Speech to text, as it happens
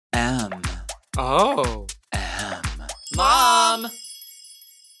M. Oh. M. Mom!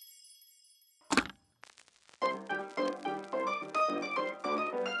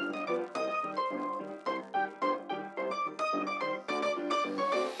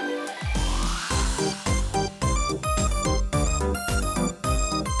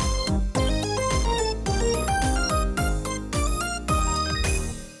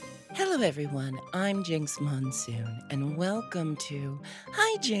 Hello, everyone. I'm Jinkx Monsoon, and welcome to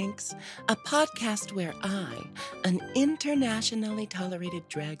Hi Jinkx, a podcast where I, an internationally tolerated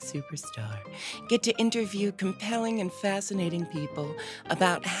drag superstar, get to interview compelling and fascinating people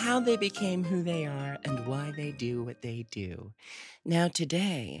about how they became who they are and why they do what they do. Now,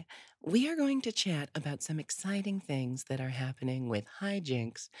 today, we are going to chat about some exciting things that are happening with Hi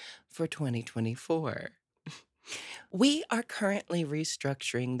Jinkx for 2024. We are currently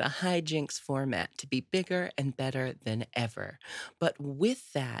restructuring the Hi Jinkx format to be bigger and better than ever. But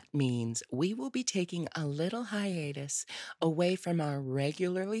with that means we will be taking a little hiatus away from our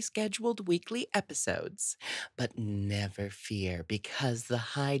regularly scheduled weekly episodes. But never fear, because the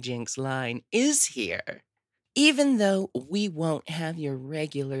Hi Jinkx line is here. Even though we won't have your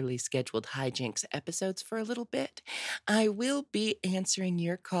regularly scheduled Hi Jinkx episodes for a little bit, I will be answering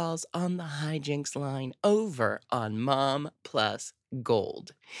your calls on the Hi Jinkx line over on Mom Plus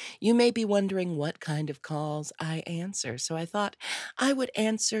Gold. You may be wondering what kind of calls I answer, so I thought I would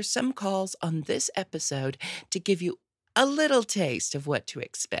answer some calls on this episode to give you a little taste of what to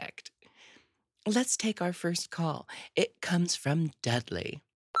expect. Let's take our first call. It comes from Dudley.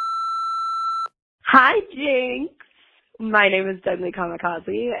 Hi, Jinx. My name is Dudley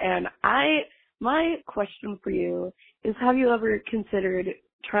Kamikaze, and my question for you is, have you ever considered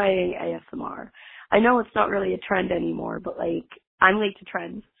trying ASMR? I know it's not really a trend anymore, but I'm late to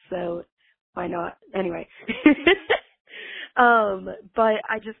trends, so why not? Anyway. But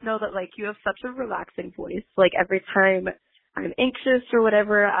I just know that you have such a relaxing voice. Every time I'm anxious or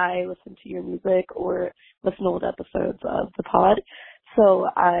whatever, I listen to your music or listen to old episodes of the pod. So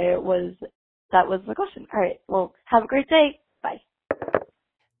that was my question. All right. Well, have a great day. Bye.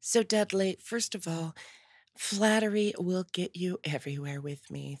 So, Dudley, first of all, flattery will get you everywhere with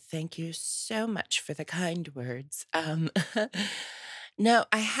me. Thank you so much for the kind words. No,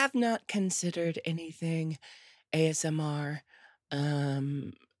 I have not considered anything ASMR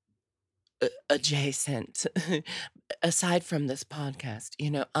um, adjacent aside from this podcast.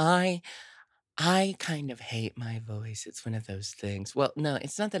 I kind of hate my voice. It's one of those things. Well, no,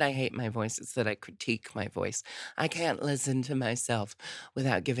 it's not that I hate my voice, it's that I critique my voice. I can't listen to myself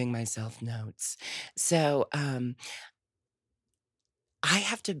without giving myself notes. So, I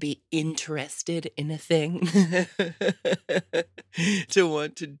have to be interested in a thing to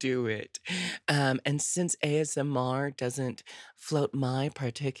want to do it. And since ASMR doesn't float my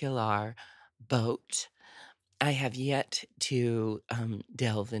particular boat, I have yet to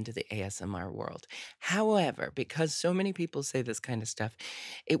delve into the ASMR world. However, because so many people say this kind of stuff,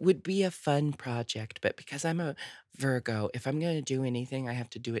 it would be a fun project. But because I'm a Virgo, if I'm going to do anything, I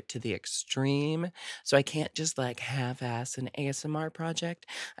have to do it to the extreme. So I can't just half ass an ASMR project.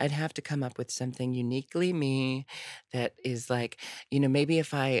 I'd have to come up with something uniquely me that is maybe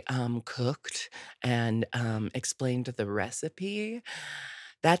if I cooked and explained the recipe.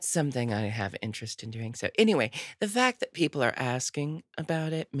 That's something I have interest in doing. So anyway, the fact that people are asking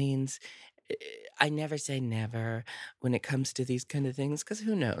about it means eh, I never say never when it comes to these kind of things, because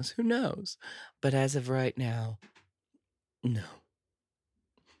who knows? Who knows? But as of right now, no.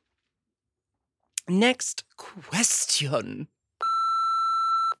 Next question.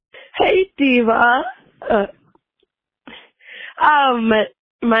 Hey, Diva. Uh, um,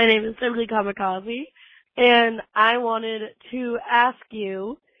 my name is Simply Kamikaze, and I wanted to ask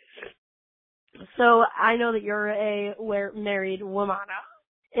you. So I know that you're a married woman,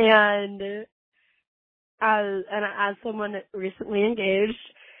 and as someone recently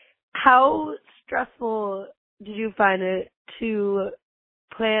engaged, how stressful did you find it to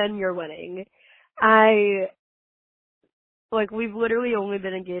plan your wedding? We've literally only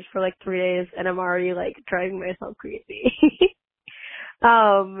been engaged for 3 days, and I'm already driving myself crazy.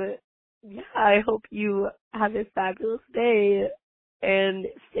 Yeah, I hope you have a fabulous day and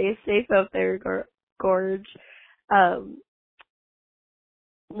stay safe out there, Gorge. Um,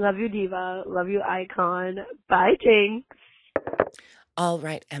 love you, Diva. Love you, Icon. Bye, Jinx. All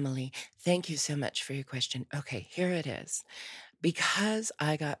right, Emily, thank you so much for your question. Okay, here it is. Because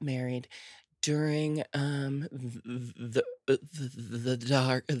I got married during the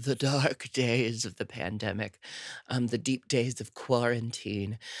the dark days of the pandemic, the deep days of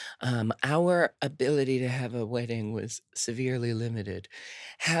quarantine, our ability to have a wedding was severely limited.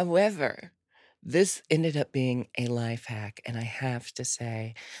 However, this ended up being a life hack, and I have to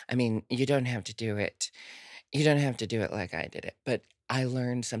say, I mean, you don't have to do it. You don't have to do it like I did it, but I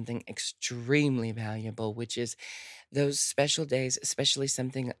learned something extremely valuable, which is those special days, especially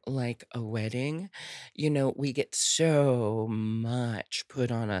something like a wedding, we get so much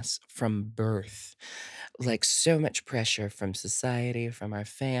put on us from birth, like so much pressure from society, from our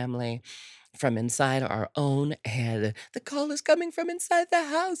family, from inside our own head. The call is coming from inside the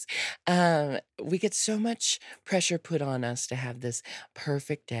house. We get so much pressure put on us to have this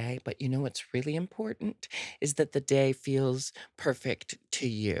perfect day. But you know what's really important is that the day feels perfect to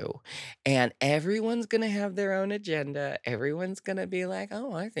you. And everyone's going to have their own agenda. Everyone's going to be like,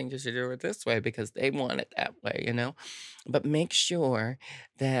 oh, I think you should do it this way because they want it that way. But make sure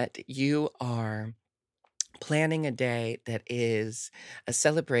that you are planning a day that is a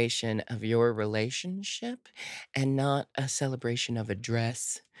celebration of your relationship and not a celebration of a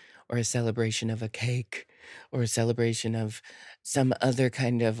dress or a celebration of a cake or a celebration of some other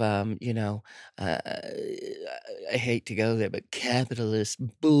kind of I hate to go there, but capitalist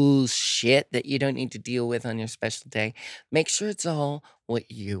bullshit that you don't need to deal with on your special day. Make sure it's all what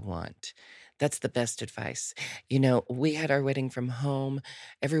you want. That's the best advice. We had our wedding from home.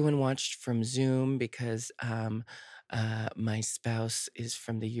 Everyone watched from Zoom because my spouse is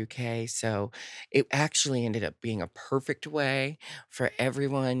from the UK. So it actually ended up being a perfect way for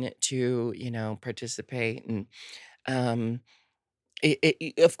everyone to, participate. And um,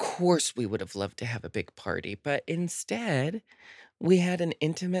 of course, we would have loved to have a big party, but instead, we had an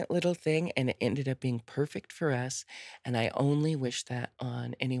intimate little thing and it ended up being perfect for us. And I only wish that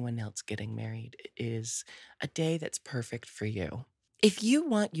on anyone else getting married is a day that's perfect for you. If you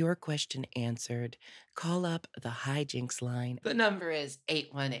want your question answered, call up the Hi Jinkx line. The number is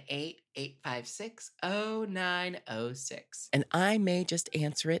 818-856-0906. And I may just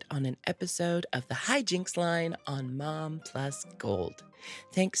answer it on an episode of the Hi Jinkx line on Mom Plus Gold.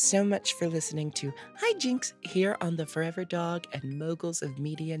 Thanks so much for listening to Hi Jinkx here on the Forever Dog and Moguls of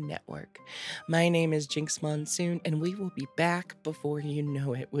Media Network. My name is Jinkx Monsoon, and we will be back before you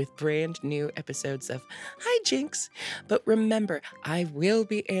know it with brand new episodes of Hi Jinkx. But remember, I will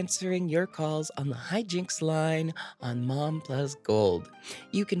be answering your calls on the Hi Jinkx line on Mom Plus Gold.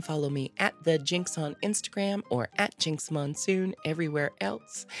 You can follow me at the Jinkx on Instagram or at Jinkx Monsoon everywhere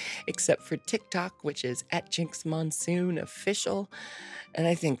else, except for TikTok, which is at Jinkx Monsoon Official. And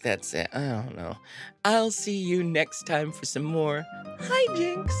I think that's it. I don't know. I'll see you next time for some more Hi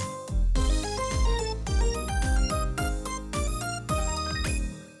Jinkx.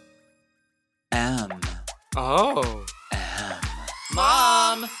 Oh.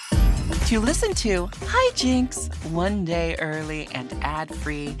 Mom! To listen to Hi Jinkx one day early and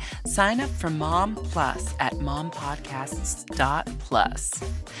ad-free, sign up for Mom Plus at mompodcasts.plus.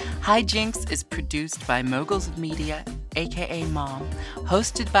 Hi Jinkx is produced by Moguls of Media, aka Mom,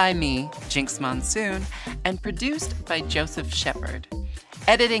 hosted by me, Jinkx Monsoon, and produced by Joseph Shepard.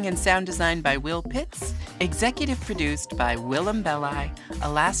 Editing and sound design by Will Pitts, executive produced by Willem Belli,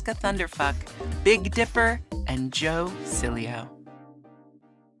 Alaska Thunderfuck, Big Dipper, and Joe Cilio.